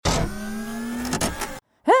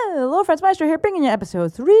Hello, friends. Maestro here, bringing you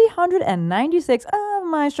episode 396 of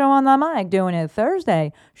Maestro on the Mic, doing it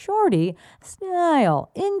Thursday, shorty style.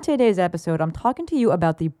 In today's episode, I'm talking to you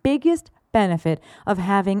about the biggest benefit of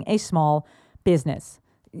having a small business.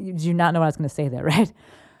 You do not know what I was going to say there, right?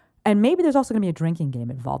 And maybe there's also going to be a drinking game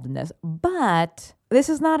involved in this, but this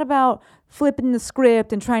is not about flipping the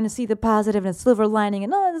script and trying to see the positive and silver lining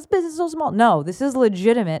and, oh, this business is so small. No, this is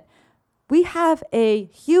legitimate. We have a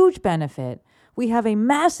huge benefit. We have a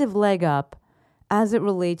massive leg up as it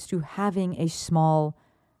relates to having a small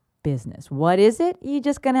business. What is it? You're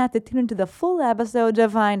just going to have to tune into the full episode to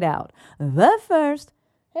find out. But first,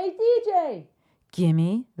 hey DJ,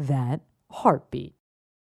 gimme that heartbeat.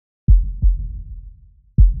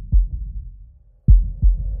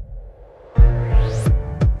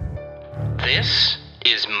 This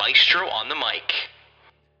is Maestro on the Mic,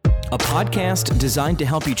 a podcast designed to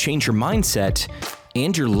help you change your mindset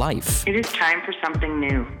and your life. It is time for something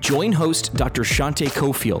new. Join host Dr. Shante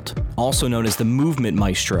Cofield, also known as the Movement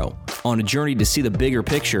Maestro, on a journey to see the bigger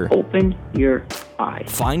picture, Open your eyes.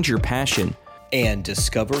 find your passion, and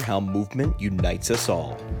discover how movement unites us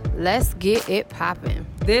all. Let's get it poppin'.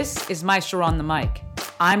 This is Maestro on the Mic.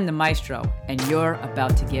 I'm the Maestro, and you're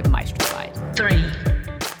about to get maestrofied. 3,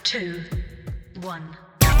 2, 1.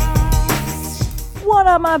 What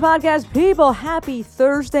up, my podcast people? Happy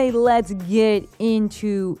Thursday. Let's get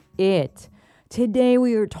into it. Today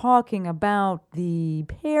we are talking about the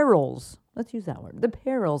perils, let's use that word, the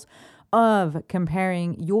perils of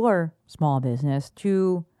comparing your small business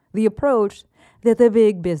to the approach that the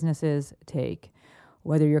big businesses take.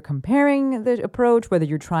 Whether you're comparing the approach, whether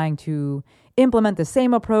you're trying to implement the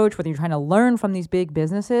same approach, whether you're trying to learn from these big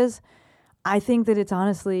businesses, I think that it's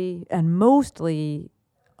honestly and mostly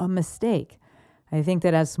a mistake. I think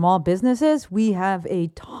that as small businesses, we have a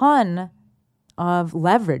ton of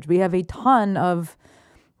leverage. We have a ton of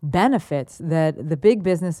benefits that the big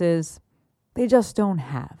businesses, they just don't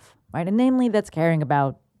have, right? And namely, that's caring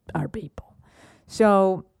about our people.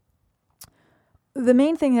 So the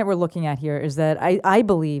main thing that we're looking at here is that I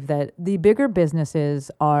believe that the bigger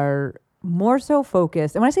businesses are more so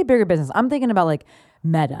focused. And when I say bigger business, I'm thinking about like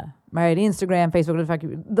Meta, right? Instagram,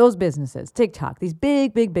 Facebook, those businesses, TikTok, these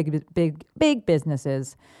big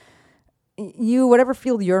businesses. You, whatever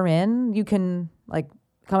field you're in, you can like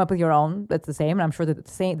come up with your own that's the same. And I'm sure that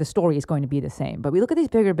the story is going to be the same. But we look at these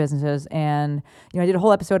bigger businesses, and I did a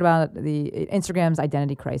whole episode about the Instagram's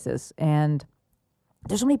identity crisis, and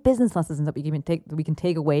there's so many business lessons that we can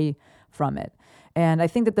take away from it. And I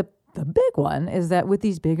think that the big one is that with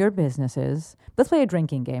these bigger businesses, let's play a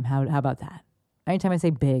drinking game. How about that? Anytime I say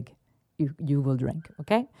big, you will drink,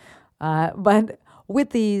 okay? But with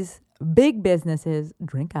these big businesses,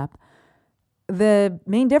 drink up. The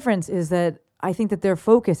main difference is that I think that their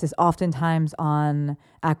focus is oftentimes on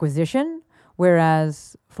acquisition,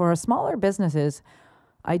 whereas for smaller businesses,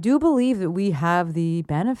 I do believe that we have the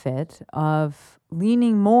benefit of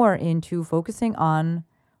leaning more into focusing on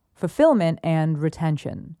fulfillment and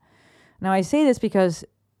retention. Now, I say this because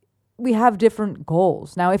we have different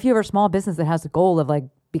goals. Now, if you have a small business that has the goal of like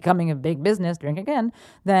becoming a big business, drink again,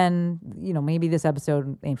 then, maybe this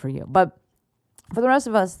episode ain't for you. But for the rest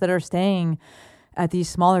of us that are staying at these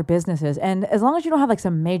smaller businesses, and as long as you don't have like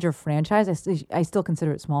some major franchise, I still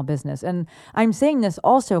consider it small business. And I'm saying this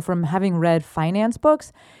also from having read finance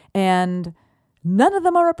books, and none of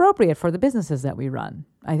them are appropriate for the businesses that we run.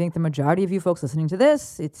 I think the majority of you folks listening to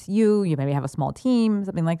this, it's you maybe have a small team,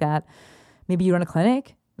 something like that. Maybe you run a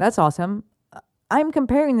clinic. That's awesome. I'm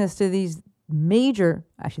comparing this to these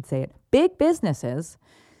big businesses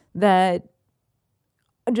that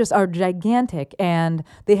just are gigantic, and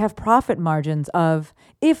they have profit margins of,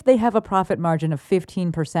 if they have a profit margin of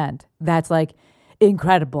 15%, that's like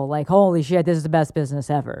incredible. Like, holy shit, this is the best business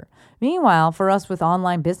ever. Meanwhile, for us with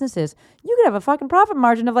online businesses, you could have a fucking profit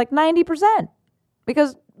margin of like 90%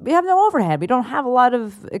 because we have no overhead. We don't have a lot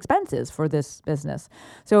of expenses for this business.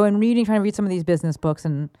 So in trying to read some of these business books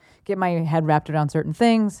and get my head wrapped around certain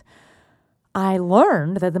things, I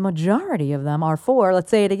learned that the majority of them are for, let's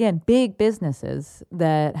say it again, big businesses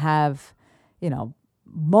that have,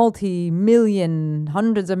 multi-million,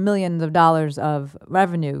 hundreds of millions of dollars of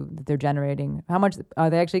revenue that they're generating. How much are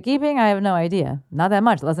they actually keeping? I have no idea. Not that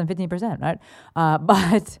much, less than 15%, right?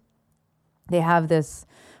 But they have this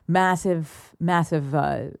massive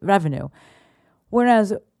revenue.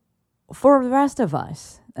 Whereas for the rest of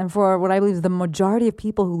us, and for what I believe is the majority of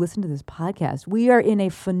people who listen to this podcast, we are in a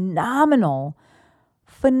phenomenal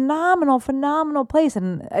place.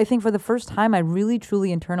 And I think for the first time, I really,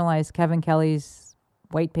 truly internalized Kevin Kelly's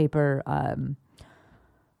white paper.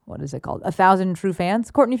 what is it called? 1,000 True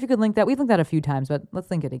Fans. Courtney, if you could link that. We've linked that a few times, but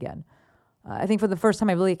let's link it again. I think for the first time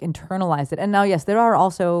I really internalized it. And now, yes, there are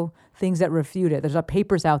also things that refute it. There's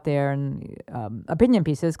papers out there and opinion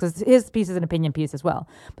pieces, because his piece is an opinion piece as well.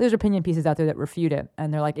 But there's opinion pieces out there that refute it.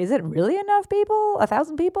 And they're like, is it really enough people?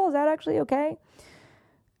 1,000 people? Is that actually okay?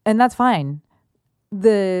 And that's fine.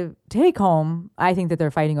 The take home, I think that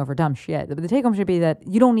they're fighting over dumb shit. But the take home should be that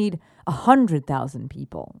you don't need 100,000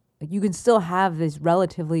 people. Like, you can still have these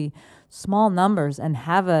relatively small numbers and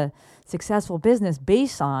have a successful business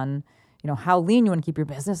based on, you know, how lean you want to keep your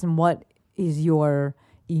business and what is your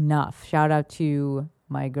enough. Shout out to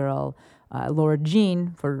my girl, Laura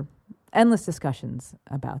Jean, for endless discussions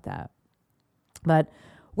about that. But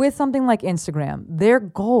with something like Instagram, their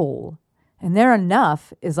goal and their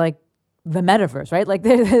enough is like the metaverse, right? Like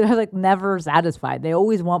they're like never satisfied. They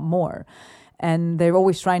always want more. And they're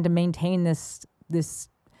always trying to maintain this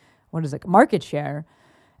what is it, market share.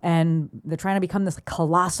 And they're trying to become this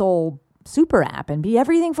colossal super app and be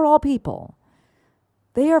everything for all people.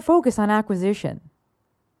 They are focused on acquisition.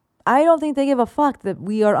 I don't think they give a fuck that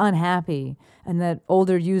we are unhappy and that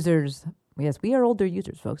older users, yes, we are older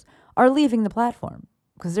users, folks, are leaving the platform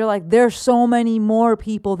because they're like, there's so many more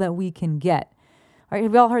people that we can get. All right,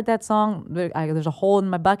 have you all heard that song? There's a hole in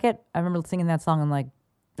my bucket. I remember singing that song in like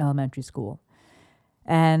elementary school.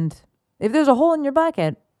 And if there's a hole in your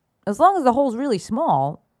bucket, as long as the hole's really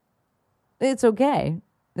small, it's okay.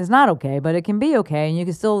 It's not okay, but it can be okay, and you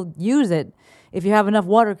can still use it if you have enough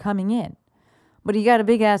water coming in. But you got a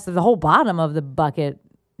big ass, if the whole bottom of the bucket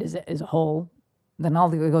is a hole, then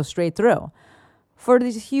all it goes straight through. For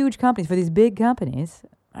these huge companies, for these big companies,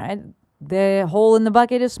 right, the hole in the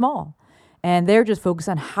bucket is small. And they're just focused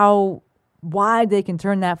on how wide they can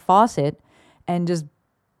turn that faucet and just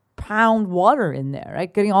pound water in there,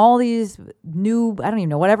 right? Getting all these new, I don't even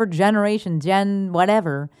know, whatever generation,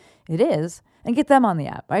 whatever it is, and get them on the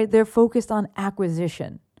app, right? They're focused on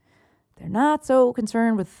acquisition. They're not so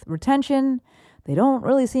concerned with retention. They don't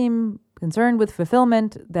really seem concerned with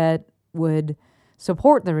fulfillment that would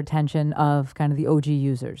support the retention of kind of the OG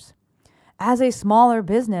users. As a smaller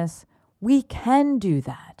business, we can do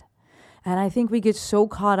that. And I think we get so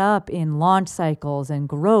caught up in launch cycles and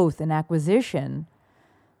growth and acquisition,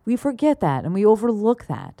 we forget that and we overlook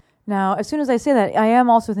that. Now, as soon as I say that, I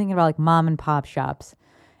am also thinking about like mom and pop shops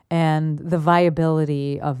and the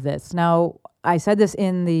viability of this. Now, I said this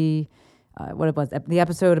in the the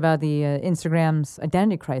episode about the Instagram's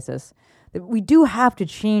identity crisis, that we do have to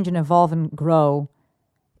change and evolve and grow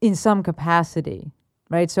in some capacity,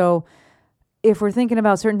 right? So if we're thinking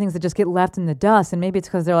about certain things that just get left in the dust, and maybe it's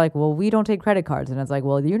because they're like, well, we don't take credit cards. And it's like,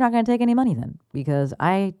 well, you're not going to take any money then because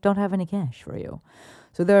I don't have any cash for you.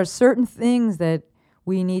 So there are certain things that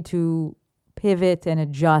we need to pivot and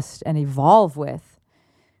adjust and evolve with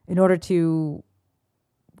in order to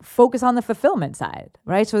focus on the fulfillment side,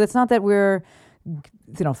 right? So it's not that we're,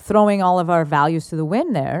 throwing all of our values to the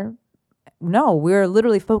wind there. No, we're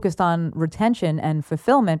literally focused on retention and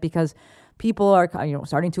fulfillment because people are,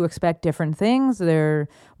 starting to expect different things. They're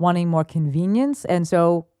wanting more convenience. And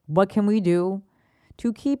so what can we do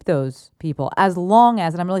to keep those people? As long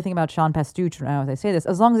as, and I'm really thinking about Sean Pastuch now as I say this,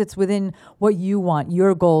 as long as it's within what you want,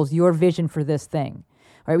 your goals, your vision for this thing,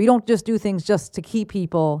 right? We don't just do things just to keep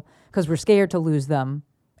people because we're scared to lose them.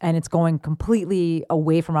 And it's going completely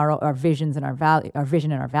away from our visions and our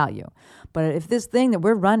vision and our value. But if this thing that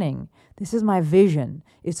we're running, this is my vision,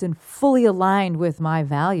 it's fully aligned with my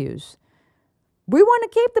values, we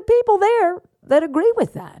want to keep the people there that agree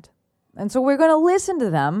with that. And so we're going to listen to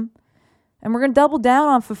them, and we're going to double down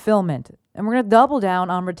on fulfillment, and we're going to double down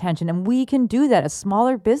on retention. And we can do that. As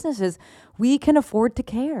smaller businesses, we can afford to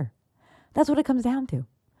care. That's what it comes down to.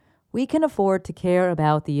 We can afford to care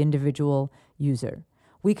about the individual user.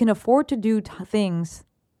 We can afford to do things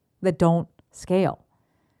that don't scale.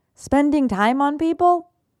 Spending time on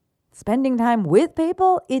people, spending time with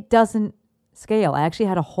people, it doesn't scale. I actually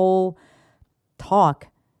had a whole talk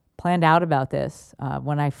planned out about this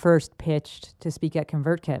when I first pitched to speak at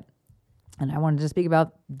ConvertKit. And I wanted to speak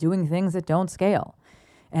about doing things that don't scale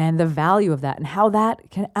and the value of that and how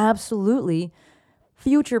that can absolutely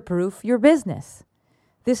future-proof your business.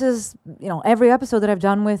 This is, every episode that I've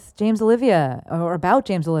done with James Olivia or about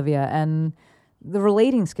James Olivia and the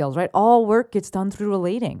relating skills, right? All work gets done through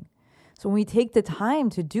relating. So when we take the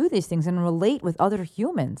time to do these things and relate with other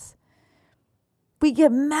humans, we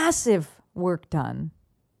get massive work done.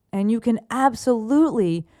 And you can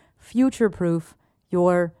absolutely future-proof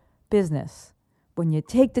your business. When you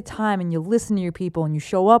take the time and you listen to your people and you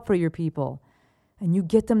show up for your people and you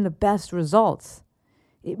get them the best results.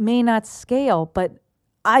 It may not scale, but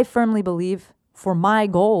I firmly believe for my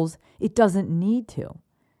goals, it doesn't need to.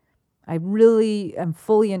 I really am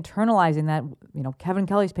fully internalizing that, Kevin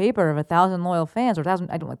Kelly's paper of 1,000 loyal fans, or 1,000,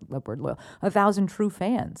 I don't like the word loyal, 1,000 true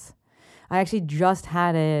fans. I actually just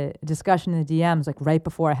had a discussion in the DMs, like right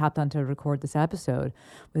before I hopped on to record this episode,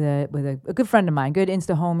 with a good friend of mine, good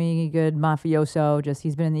Insta homie, good mafioso. Just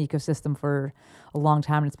he's been in the ecosystem for a long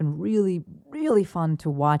time, and it's been really, really fun to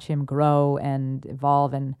watch him grow and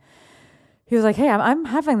evolve. And he was like, "Hey, I'm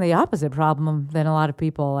having the opposite problem than a lot of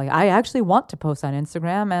people. Like, I actually want to post on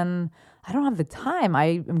Instagram, and I don't have the time.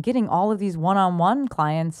 I am getting all of these one-on-one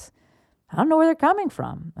clients. I don't know where they're coming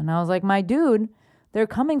from." And I was like, "My dude, they're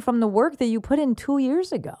coming from the work that you put in 2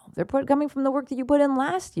 years ago. They're coming from the work that you put in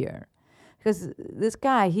last year." Because this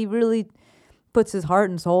guy, he really puts his heart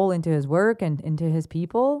and soul into his work and into his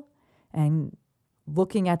people, and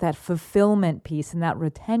looking at that fulfillment piece and that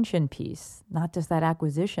retention piece, not just that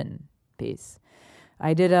acquisition piece.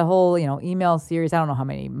 I did a whole, email series. I don't know how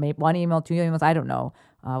many, maybe 1 email, 2 emails, I don't know,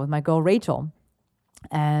 with my girl Rachel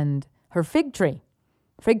and her fig plant.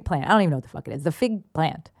 I don't even know what the fuck it is. The fig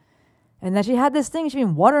plant. And then she had this thing, she'd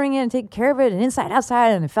been watering it and taking care of it, and inside, outside,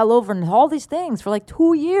 and it fell over, and all these things for like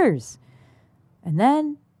 2 years. And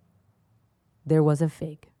then there was a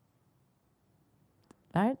fig.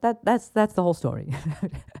 All right, that's the whole story.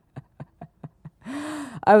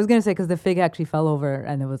 I was gonna say, because the fig actually fell over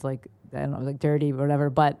and it was like, I don't know, it was like dirty or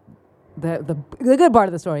whatever. But the good part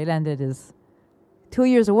of the story, it ended, is 2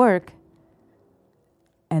 years of work.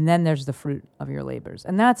 And then there's the fruit of your labors.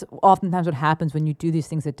 And that's oftentimes what happens when you do these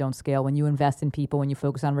things that don't scale, when you invest in people, when you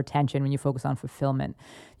focus on retention, when you focus on fulfillment.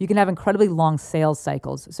 You can have incredibly long sales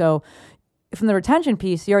cycles. So from the retention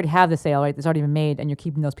piece, you already have the sale, right? It's already been made, and you're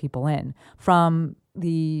keeping those people in. From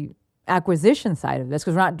the acquisition side of this,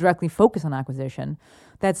 because we're not directly focused on acquisition,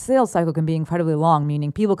 that sales cycle can be incredibly long,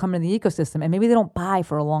 meaning people come into the ecosystem and maybe they don't buy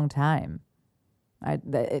for a long time.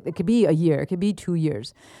 It could be a year. It could be 2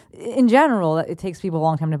 years. In general, it takes people a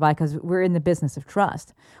long time to buy because we're in the business of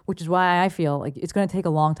trust, which is why I feel like it's going to take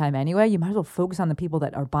a long time anyway. You might as well focus on the people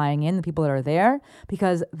that are buying in, the people that are there,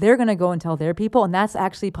 because they're going to go and tell their people, and that's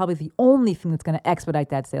actually probably the only thing that's going to expedite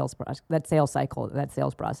that sales cycle, that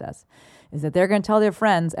sales process, is that they're going to tell their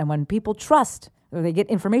friends, and when people trust, or they get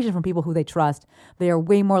information from people who they trust, they are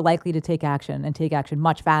way more likely to take action, and take action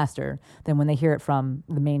much faster than when they hear it from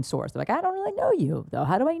the main source. They're like, "I don't really know you, though.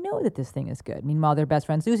 How do I know that this thing is good?" Meanwhile, their best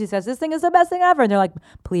friend Susie says, "This thing is the best thing ever." And they're like,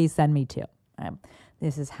 "Please send me too."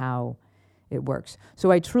 This is how it works.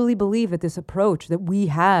 So I truly believe that this approach that we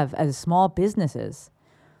have as small businesses,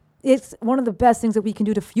 it's one of the best things that we can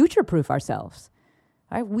do to future-proof ourselves.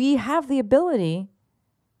 Right? We have the ability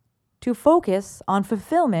to focus on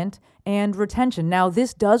fulfillment and retention. Now,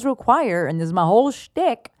 this does require, and this is my whole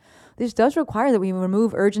shtick, this does require that we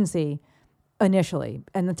remove urgency initially.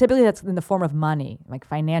 And typically that's in the form of money, like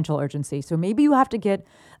financial urgency. So maybe you have to get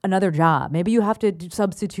another job. Maybe you have to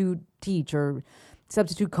substitute teach or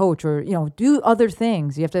substitute coach, or, do other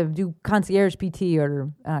things. You have to do concierge PT,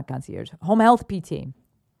 or not concierge, home health PT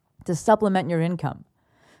to supplement your income.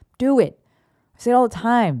 Do it. I say it all the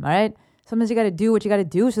time, all right? Sometimes you got to do what you got to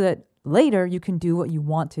do so that later you can do what you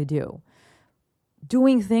want to do.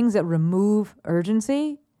 Doing things that remove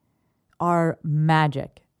urgency are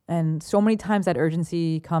magic. And so many times that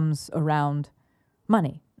urgency comes around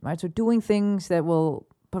money, right? So doing things that will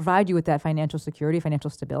provide you with that financial security, financial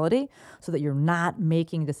stability, so that you're not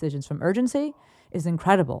making decisions from urgency is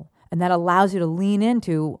incredible. And that allows you to lean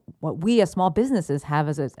into what we as small businesses have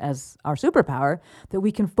as our superpower, that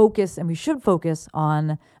we can focus, and we should focus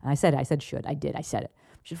on, and I said it.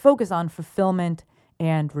 We should focus on fulfillment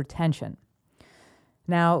and retention.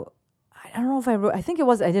 Now, I don't know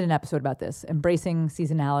if I did an episode about this, embracing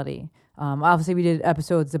seasonality. Obviously, we did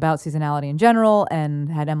episodes about seasonality in general and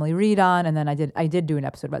had Emily Reed on, and then I did do an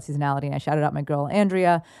episode about seasonality, and I shouted out my girl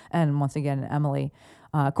Andrea, and once again, Emily.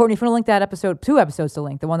 Courtney, if you want to link that episode, 2 episodes to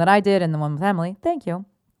link, the one that I did and the one with Emily, thank you.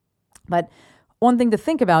 But one thing to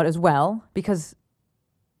think about as well, because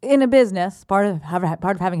in a business, part of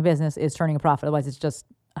having a business is turning a profit. Otherwise, it's just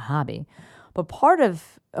a hobby. But part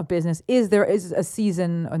of a business is there is a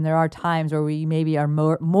season, and there are times where we maybe are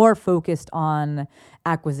more focused on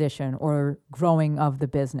acquisition or growing of the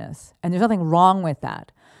business. And there's nothing wrong with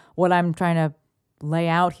that. What I'm trying to lay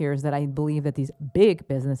out here is that I believe that these big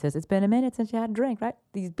businesses, it's been a minute since you had a drink, right?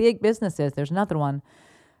 These big businesses, there's another one,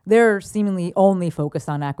 they're seemingly only focused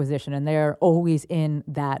on acquisition, and they're always in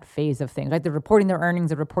that phase of things, right? They're reporting their earnings,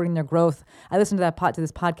 they're reporting their growth. I listened to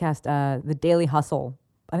this podcast, The Daily Hustle.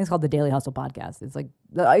 I think it's called The Daily Hustle Podcast. It's like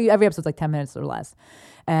every episode's like 10 minutes or less.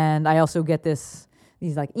 And I also get these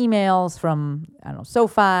like emails from, I don't know,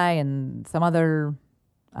 SoFi and some other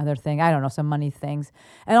other thing. I don't know, some money things.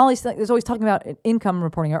 And all these there's always talking about income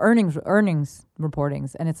reporting or earnings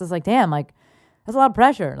reportings. And it's just like, damn, like that's a lot of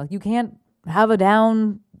pressure. Like you can't have a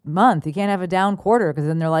down month. You can't have a down quarter because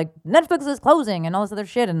then they're like, Netflix is closing and all this other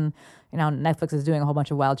shit. And, Netflix is doing a whole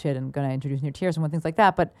bunch of wild shit and going to introduce new tiers and things like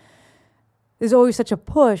that. But there's always such a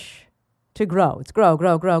push to grow. It's grow,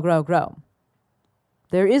 grow, grow, grow, grow.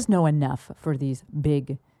 There is no enough for these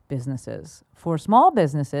big businesses. For small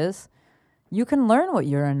businesses, you can learn what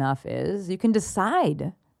your enough is. You can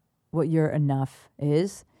decide what your enough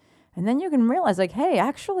is. And then you can realize like, hey,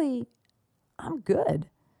 actually, I'm good.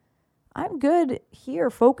 I'm good here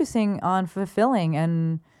focusing on fulfilling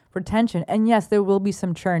and retention. And yes, there will be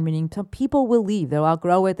some churn, meaning some people will leave. They'll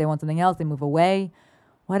outgrow it. They want something else. They move away,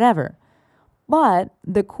 whatever. But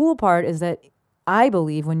the cool part is that I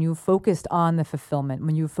believe when you focused on the fulfillment,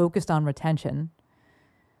 when you focused on retention,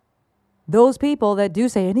 those people that do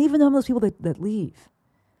say, and even those people that leave,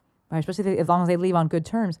 right, especially as long as they leave on good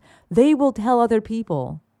terms, they will tell other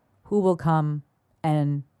people who will come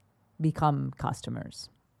and become customers.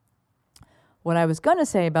 What I was going to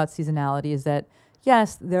say about seasonality is that,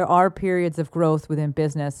 yes, there are periods of growth within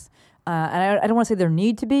business. And I don't want to say there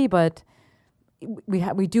need to be, but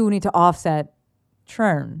we do need to offset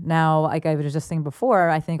churn. Now, like I was just saying before,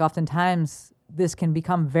 I think oftentimes this can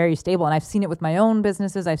become very stable. And I've seen it with my own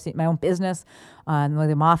businesses. I've seen my own business,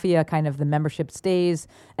 the Mafia, kind of the membership stays.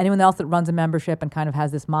 Anyone else that runs a membership and kind of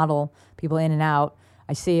has this model, people in and out,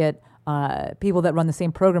 I see it. People that run the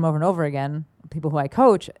same program over and over again, people who I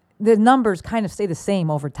coach, the numbers kind of stay the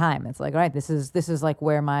same over time. It's like, all right, this is like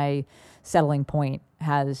where my settling point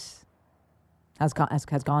has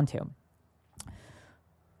gone to.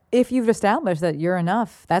 If you've established that you're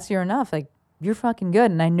enough, that's your enough, like you're fucking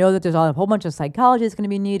good. And I know that there's a whole bunch of psychology that's going to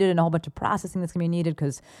be needed and a whole bunch of processing that's going to be needed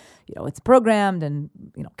because, it's programmed and,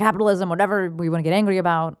 capitalism, whatever we want to get angry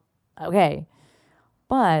about. Okay.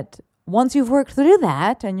 But once you've worked through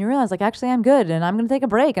that and you realize like, actually I'm good and I'm going to take a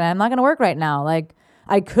break and I'm not going to work right now. Like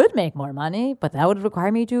I could make more money, but that would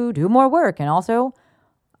require me to do more work. And also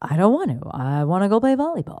I don't want to. I want to go play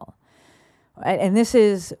volleyball. And this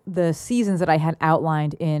is the seasons that I had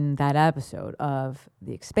outlined in that episode of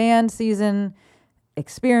the expand season,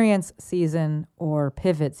 experience season, or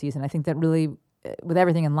pivot season. I think that really, with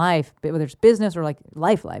everything in life, whether it's business or like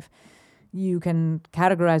life, you can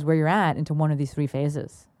categorize where you're at into one of these three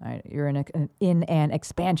phases. Right? You're in an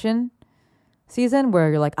expansion season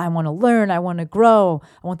where you're like, I want to learn, I want to grow,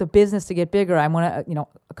 I want the business to get bigger, I want to,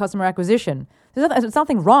 customer acquisition. There's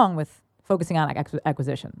nothing wrong with focusing on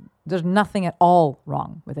acquisition. There's nothing at all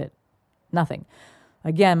wrong with it. Nothing.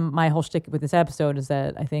 Again, my whole shtick with this episode is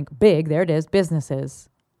that I think businesses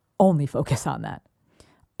only focus on that.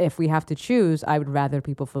 If we have to choose, I would rather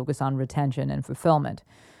people focus on retention and fulfillment.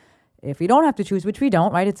 If we don't have to choose, which we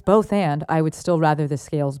don't, right? It's both and. I would still rather the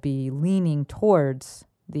scales be leaning towards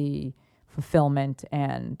the fulfillment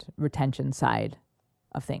and retention side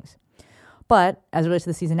of things. But as it relates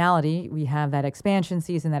to the seasonality, we have that expansion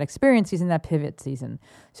season, that experience season, that pivot season.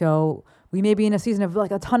 So we may be in a season of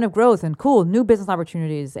like a ton of growth and cool new business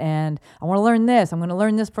opportunities. And I want to learn this. I'm going to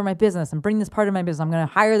learn this for my business and bring this part of my business. I'm going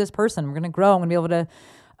to hire this person. We're going to grow. I'm going to be able to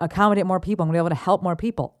accommodate more people. I'm going to be able to help more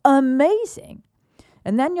people. Amazing.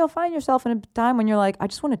 And then you'll find yourself in a time when you're like, I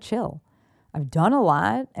just want to chill. I've done a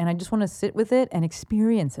lot and I just want to sit with it and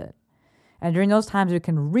experience it. And during those times, it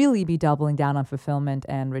can really be doubling down on fulfillment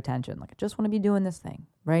and retention. Like, I just want to be doing this thing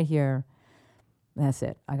right here. That's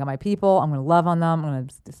it. I got my people. I'm going to love on them. I'm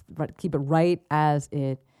going to keep it right as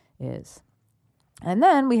it is. And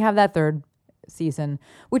then we have that third season,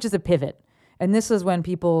 which is a pivot. And this is when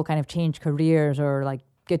people kind of change careers or like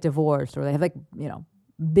get divorced or they have like,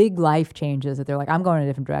 big life changes that they're like, I'm going in a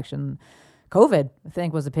different direction. COVID, I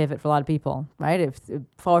think, was a pivot for a lot of people, right? It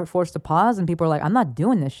forced a pause and people are like, I'm not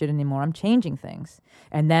doing this shit anymore. I'm changing things.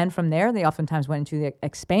 And then from there, they oftentimes went into the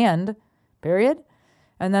expand period.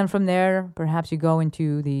 And then from there, perhaps you go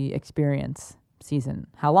into the experience season.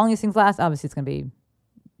 How long these things last, obviously it's going to be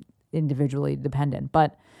individually dependent.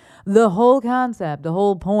 But the whole concept, the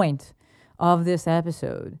whole point of this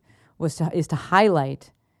episode is to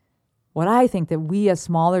highlight what I think that we as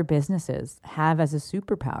smaller businesses have as a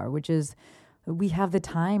superpower, which is we have the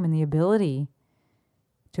time and the ability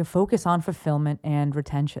to focus on fulfillment and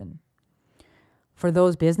retention. For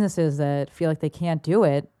those businesses that feel like they can't do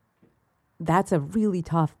it, that's a really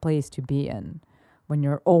tough place to be in when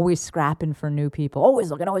you're always scrapping for new people,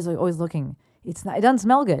 always looking. It doesn't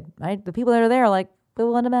smell good, right? The people that are there are like, but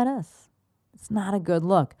what about us? It's not a good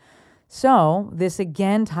look. So this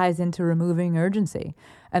again ties into removing urgency.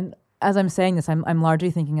 And as I'm saying this, I'm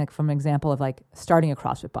largely thinking like from an example of like starting a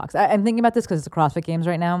CrossFit box. I'm thinking about this because it's the CrossFit Games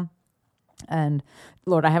right now. And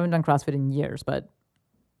Lord, I haven't done CrossFit in years, but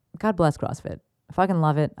God bless CrossFit. I fucking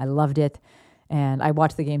love it. I loved it. And I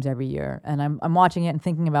watch the games every year. And I'm watching it and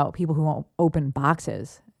thinking about people who open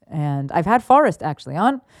boxes. And I've had Forrest actually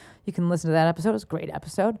on. You can listen to that episode. It was a great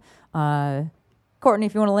episode. Courtney,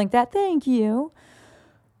 if you want to link that, thank you.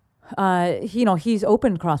 He's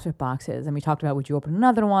opened CrossFit boxes, and we talked about would you open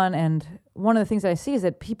another one? And one of the things that I see is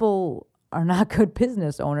that people are not good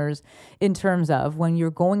business owners in terms of when you're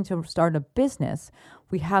going to start a business,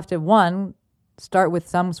 we have to, one, start with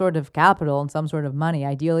some sort of capital and some sort of money.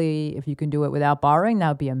 Ideally, if you can do it without borrowing, that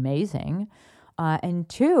would be amazing. And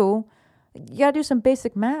two, you got to do some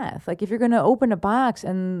basic math. Like if you're going to open a box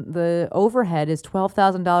and the overhead is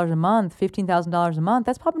 $12,000 a month, $15,000 a month,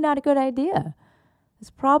 that's probably not a good idea. It's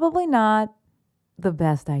probably not the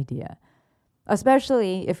best idea,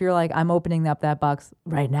 especially if you're like, I'm opening up that box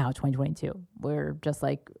right now, 2022. We're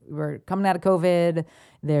coming out of COVID.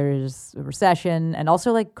 There's a recession. And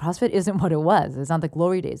also like CrossFit isn't what it was. It's not the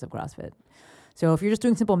glory days of CrossFit. So if you're just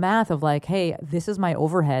doing simple math of like, hey, this is my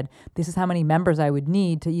overhead. This is how many members I would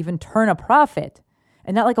need to even turn a profit,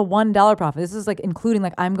 and not like a $1 profit. This is like including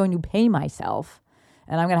like I'm going to pay myself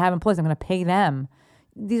and I'm going to have employees. I'm going to pay them.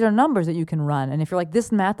 These are numbers that you can run. And if you're like,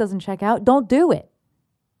 this math doesn't check out, don't do it.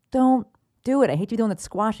 Don't do it. I hate to be the one that's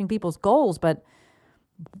squashing people's goals, but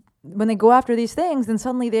when they go after these things, then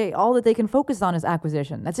suddenly all that they can focus on is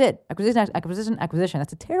acquisition. That's it. Acquisition.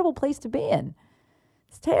 That's a terrible place to be in.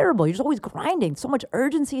 It's terrible. You're just always grinding. So much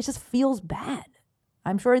urgency. It just feels bad.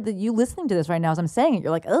 I'm sure that you listening to this right now as I'm saying it,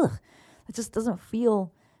 you're like, ugh, it just doesn't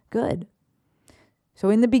feel good. So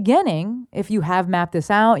in the beginning, if you have mapped this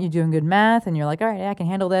out, you're doing good math, and you're like, all right, I can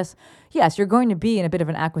handle this. Yes, you're going to be in a bit of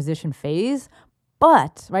an acquisition phase,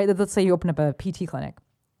 but, right, let's say you open up a PT clinic.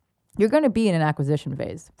 You're going to be in an acquisition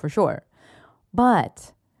phase, for sure.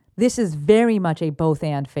 But this is very much a both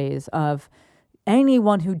and phase of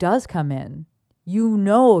anyone who does come in,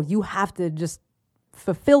 you have to just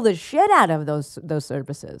fulfill the shit out of those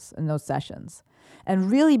services and those sessions,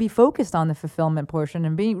 and really be focused on the fulfillment portion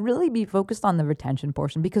and really be focused on the retention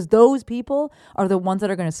portion, because those people are the ones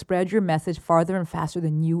that are going to spread your message farther and faster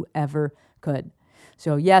than you ever could.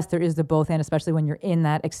 So yes, there is the both and, especially when you're in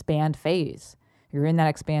that expand phase. You're in that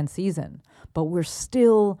expand season, but we're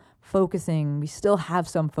still focusing. We still have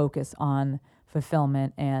some focus on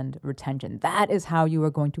fulfillment and retention. That is how you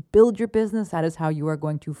are going to build your business. That is how you are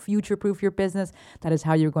going to future-proof your business. That is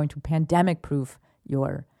how you're going to pandemic-proof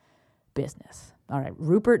your business. All right,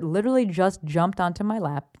 Rupert literally just jumped onto my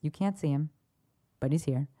lap. You can't see him, but he's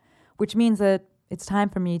here, which means that it's time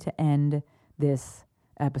for me to end this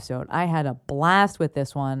episode. I had a blast with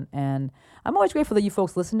this one, and I'm always grateful that you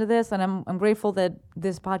folks listen to this, and I'm grateful that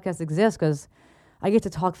this podcast exists because I get to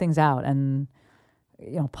talk things out and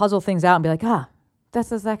puzzle things out and be like,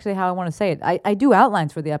 that's actually how I want to say it. I do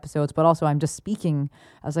outlines for the episodes, but also I'm just speaking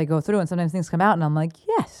as I go through, and sometimes things come out and I'm like,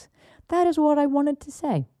 yes, that is what I wanted to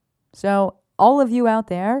say. So all of you out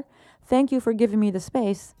there, thank you for giving me the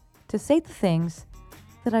space to say the things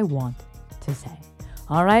that I want to say.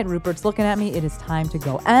 All right, Rupert's looking at me. It is time to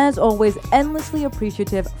go. As always, endlessly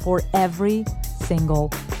appreciative for every single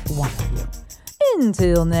one of you.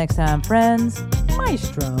 Until next time, friends,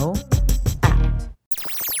 Maestro